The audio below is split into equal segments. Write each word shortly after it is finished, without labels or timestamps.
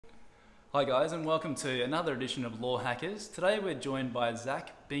Hi guys, and welcome to another edition of Law Hackers. Today we're joined by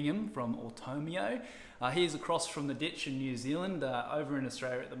Zac Bingham from Automio. He's across from the ditch in New Zealand, over in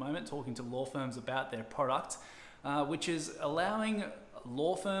Australia at the moment, talking to law firms about their product, which is allowing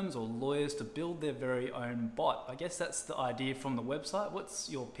law firms or lawyers to build their very own bot. I guess that's the idea from the website. What's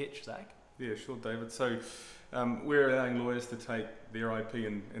your pitch, Zac? Yeah, sure, David. So we're allowing lawyers to take their IP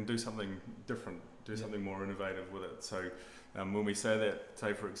and do something different, something more innovative with it. So when we say that,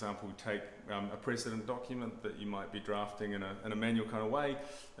 say for example, take a precedent document that you might be drafting in a manual kind of way,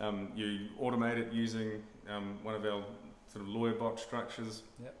 you automate it using one of our sort of lawyer bot structures,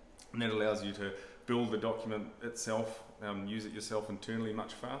 and that allows you to build the document itself, use it yourself internally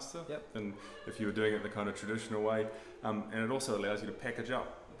much faster than if you were doing it the kind of traditional way, and it also allows you to package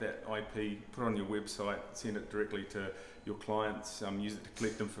up that IP, put it on your website, send it directly to your clients, use it to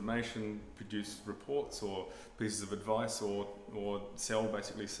collect information, produce reports or pieces of advice, or sell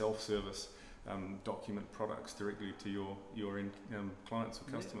basically self-service document products directly to your end, clients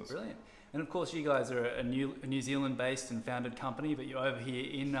or customers. Yeah, brilliant. And of course you guys are a New Zealand based and founded company, but you're over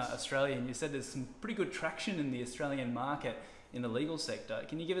here in Australia, and you said there's some pretty good traction in the Australian market in the legal sector.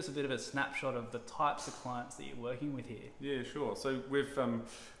 Can you give us a bit of a snapshot of the types of clients that you're working with here? Yeah, sure. So we've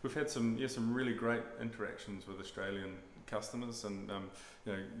had some really great interactions with Australian customers, and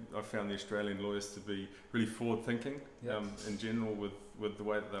I've found the Australian lawyers to be really forward thinking in general with the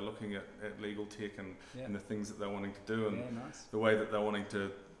way that they're looking at legal tech and the things that they're wanting to do, and the way that they're wanting to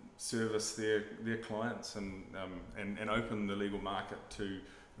service their clients and open the legal market to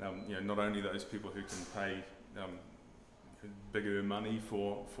not only those people who can pay bigger money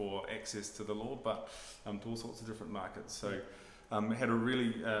for access to the law, but to all sorts of different markets. So had a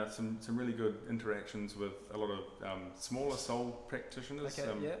really some really good interactions with a lot of smaller sole practitioners,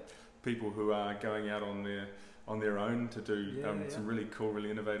 people who are going out on their own to do some really cool,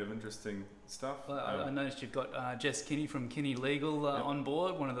 really innovative, interesting stuff. Well, I noticed you've got Jess Kinney from Kinney Legal on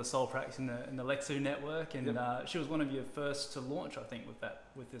board, one of the sole practices in the Lexu network, and she was one of your first to launch, I think,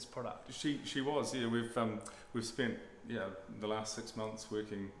 with this product. She was, yeah. We've spent the last 6 months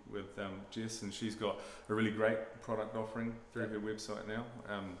working with Jess, and she's got a really great product offering through her website now.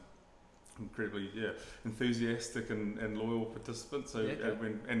 Incredibly enthusiastic and loyal participants. So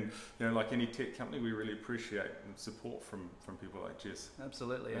like any tech company, we really appreciate support from people like Jess.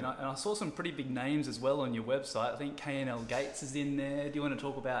 Absolutely. And I saw some pretty big names as well on your website. I think K&L Gates is in there. Do you want to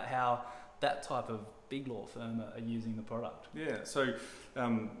talk about how that type of big law firm are using the product? Yeah, so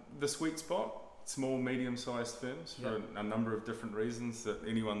the sweet spot, small, medium-sized firms, for a number of different reasons that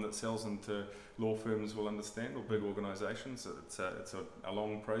anyone that sells into law firms will understand, or big organisations. It's a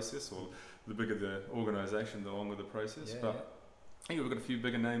long process, or the bigger the organisation, the longer the process. But I think we've got a few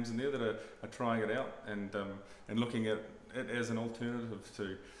bigger names in there that are trying it out and looking at it as an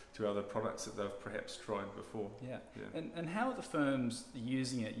alternative to other products that they've perhaps tried before. And how are the firms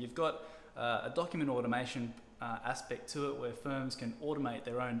using it? You've got a document automation aspect to it, where firms can automate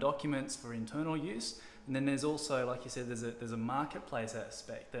their own documents for internal use, and then there's also, like you said, there's a marketplace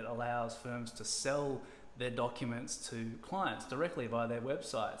aspect that allows firms to sell their documents to clients directly via their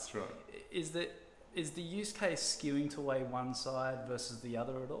websites. That's right. Is the use case skewing to one side versus the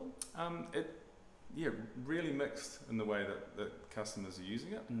other at all? Really mixed in the way that customers are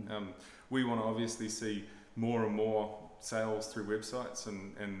using it. We want to obviously see more and more sales through websites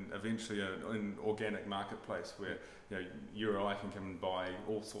and eventually an organic marketplace where you or I can come and buy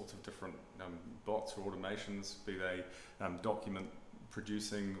all sorts of different bots or automations, be they document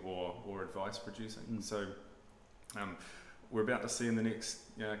producing or advice producing. So we're about to see in the next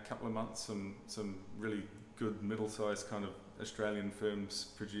couple of months some really good middle-sized kind of Australian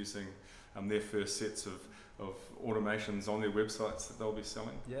firms producing their first sets of automations on their websites that they'll be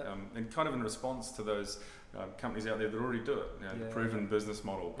selling, and kind of in response to those companies out there that already do it, the proven business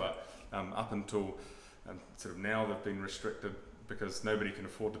model, but up until sort of now they've been restricted because nobody can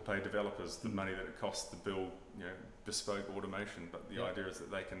afford to pay developers the money that it costs to build bespoke automation. But the idea is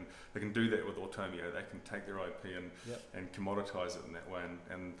that they can do that with Automio. They can take their IP and commoditize it in that way,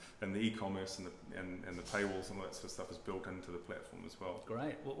 and the e-commerce and the paywalls and all that sort of stuff is built into the platform as well.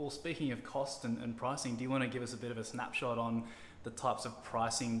 Great. Well, speaking of cost and pricing, do you want to give us a bit of a snapshot on the types of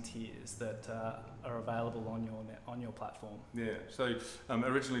pricing tiers that are available on your platform? Yeah. So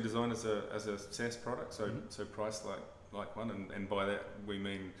originally designed as a SaaS product, so priced like one, and by that we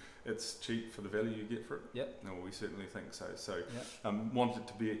mean it's cheap for the value you get for it. No, we certainly think so. So want it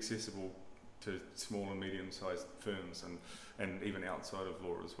to be accessible to small and medium-sized firms and even outside of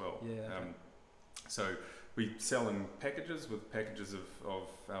law as well. So we sell in packages with packages of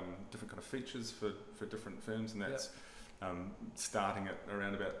different kind of features for different firms, and that's starting at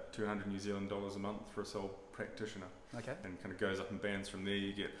around about 200 New Zealand dollars a month for a sole practitioner. Okay. And kind of goes up in bands from there.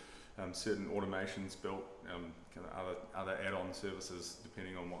 You get certain automations built, kind of other add-on services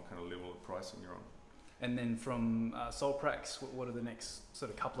depending on what kind of level of pricing you're on. And then from sole pracs, what are the next sort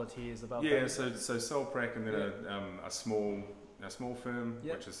of couple of tiers above Yeah, that? so sole prac, and then a small firm,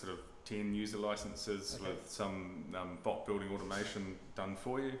 Yep. which is sort of 10 user licenses with some bot building automation done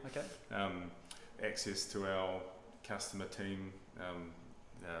for you. Okay. Access to our customer team.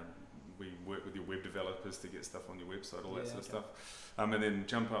 We work with your web developers to get stuff on your website, all that sort of stuff. And then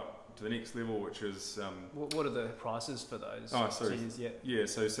jump up to the next level, which is... what are the prices for those tiers? Yeah,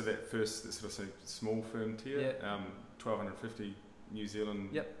 so that first sort of small firm tier, 1,250 New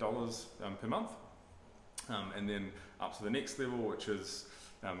Zealand dollars per month. And then up to the next level, which is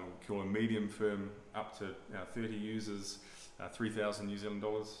we call a medium firm, up to 30 users, 3,000 New Zealand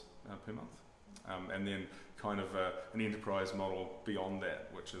dollars per month. And then kind of an enterprise model beyond that,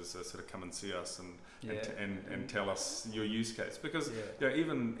 which is sort of come and see us and tell us your use case. Because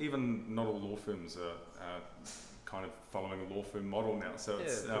even not all law firms are kind of following a law firm model now. So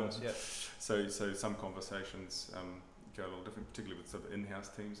it's so some conversations go a little different, particularly with sort of in-house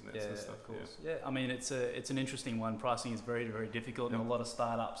teams and that sort of stuff. Of course. Yeah, I mean it's an interesting one. Pricing is very, very difficult, and a lot of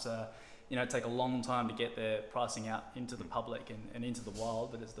startups take a long time to get their pricing out into the public and into the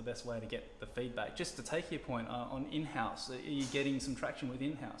wild, but it's the best way to get the feedback. Just to take your point on in-house, are you getting some traction with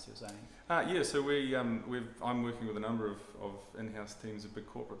in-house, you're saying? So I'm working with a number of in-house teams of big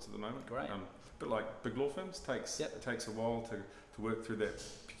corporates at the moment. Great. But like big law firms, it takes a while to work through that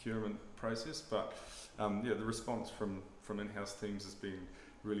procurement process, but the response from in-house teams has been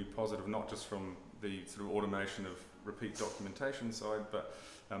really positive, not just from the sort of automation of repeat documentation side, but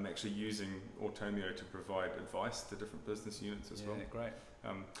actually using Automio to provide advice to different business units as well. Yeah, great.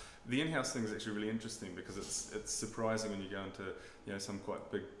 The in-house thing is actually really interesting because it's surprising when you go into some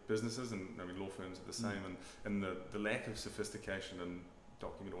quite big businesses, and I mean law firms are the same, and the lack of sophistication in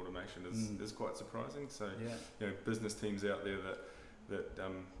document automation is quite surprising. So business teams out there that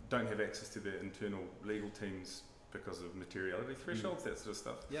don't have access to their internal legal teams because of materiality thresholds, that sort of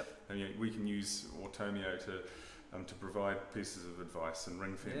stuff. Yep. And we can use Automio to provide pieces of advice and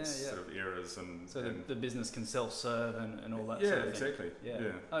ring fence sort of errors and the business can self-serve and all that sort of thing. Exactly.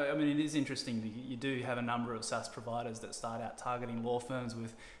 Yeah. I mean, it is interesting. You do have a number of SaaS providers that start out targeting law firms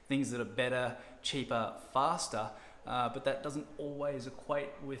with things that are better, cheaper, faster. But that doesn't always equate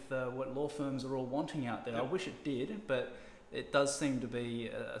with what law firms are all wanting out there. I wish it did, but it does seem to be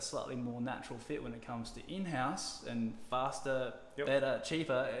a slightly more natural fit when it comes to in-house, and faster, better,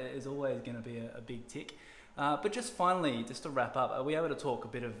 cheaper is always going to be a big tick. But just finally, just to wrap up, are we able to talk a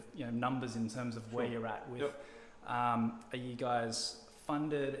bit of numbers in terms of where you're at with? Are you guys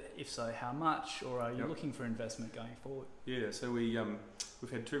funded? If so, how much? Or are you looking for investment going forward? Yeah, so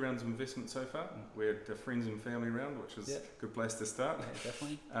we've had 2 rounds of investment so far. We had a friends and family round, which is a good place to start. Yeah,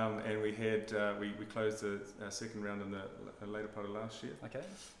 definitely. And we had we closed a second round in the later part of last year. Okay.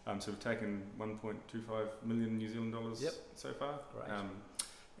 So we've taken 1.25 million New Zealand dollars so far. Great.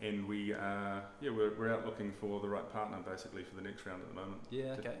 And we're out looking for the right partner basically for the next round at the moment.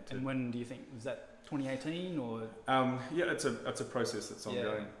 Yeah. Okay. And when do you think, was that 2018 or? It's a process that's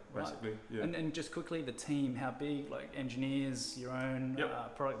ongoing basically. Right. Yeah. And just quickly, the team, how big? Like engineers, your own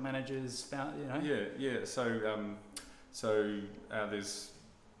product managers, Yeah. So there's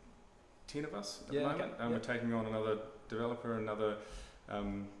 10 of us at the moment. We're taking on another developer, another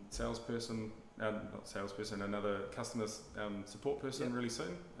salesperson. Another customer support person really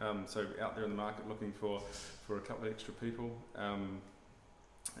soon. So out there in the market looking for a couple of extra people.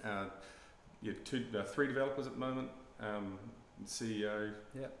 3 developers at the moment. CEO,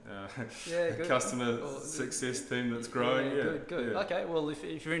 good. customer success team that's growing. Good. Yeah. Okay, well,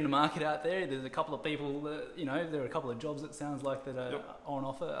 if you're in the market out there's a couple of people that, there are a couple of jobs that sounds like that are on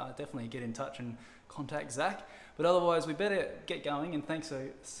offer. Definitely get in touch and contact Zac. But otherwise, we better get going. And thanks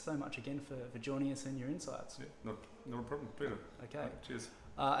so much again for joining us and your insights. Yeah, not a problem. Pleasure. Okay. Right, cheers.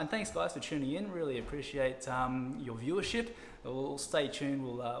 And thanks, guys, for tuning in. Really appreciate your viewership. We'll stay tuned.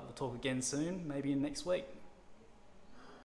 We'll talk again soon, maybe in next week.